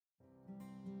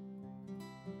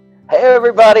Hey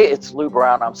everybody, it's Lou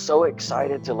Brown. I'm so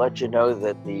excited to let you know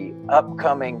that the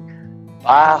upcoming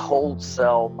Buy, Hold,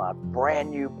 Sell, my brand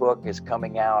new book is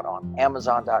coming out on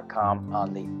Amazon.com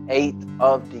on the 8th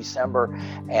of December,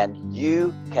 and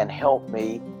you can help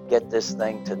me get this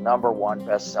thing to #1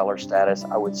 bestseller status.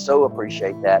 I would so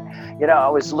appreciate that. You know, I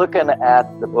was looking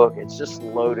at the book, it's just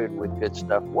loaded with good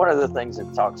stuff. One of the things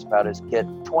it talks about is get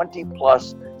 20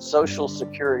 plus Social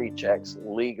Security checks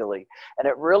legally. And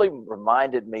it really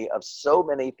reminded me of so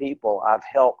many people I've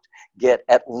helped get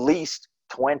at least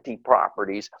 20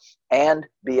 properties and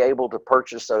be able to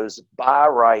purchase those, buy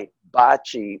right, buy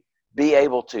cheap, be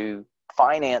able to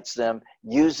finance them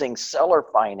using seller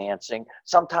financing,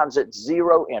 sometimes at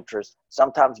zero interest,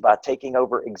 sometimes by taking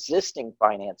over existing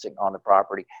financing on the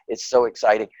property. It's so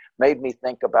exciting. Made me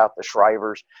think about the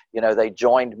Shrivers. You know, they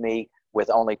joined me with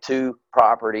only 2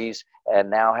 properties and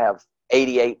now have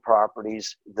 88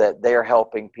 properties that they're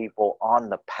helping people on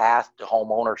the path to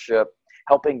home ownership,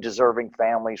 helping deserving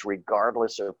families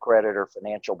regardless of credit or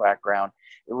financial background.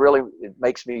 It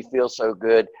makes me feel so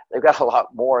good. They've got a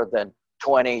lot more than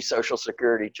 20 Social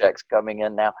Security checks coming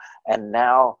in now. And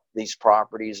now these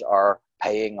properties are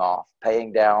paying off,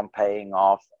 paying down, paying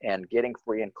off, and getting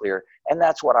free and clear. And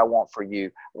that's what I want for you.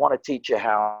 I want to teach you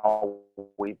how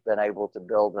we've been able to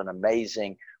build an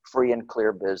amazing free and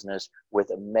clear business with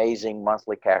amazing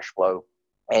monthly cash flow.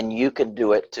 And you can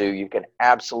do it too. You can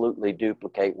absolutely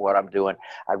duplicate what I'm doing.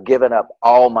 I've given up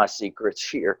all my secrets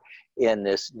here in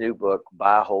this new book,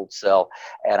 Buy, Hold, Sell.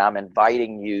 And I'm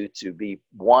inviting you to be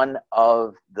one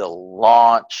of the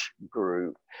launch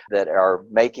group that are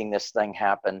making this thing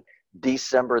happen.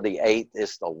 December the 8th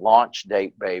is the launch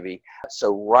date, baby.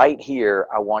 So right here,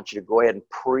 I want you to go ahead and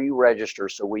pre-register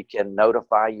so we can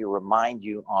notify you, remind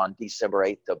you on December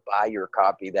 8th to buy your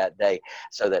copy that day,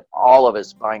 so that all of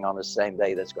us buying on the same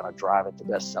day, that's going to drive it to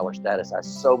bestseller status. I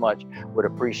so much would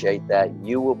appreciate that.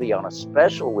 You will be on a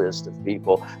special list of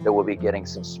people that will be getting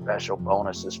some special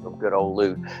bonuses from good old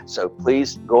Lou. So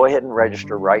please go ahead and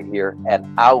register right here,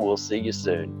 and I will see you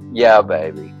soon. Yeah,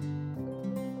 baby.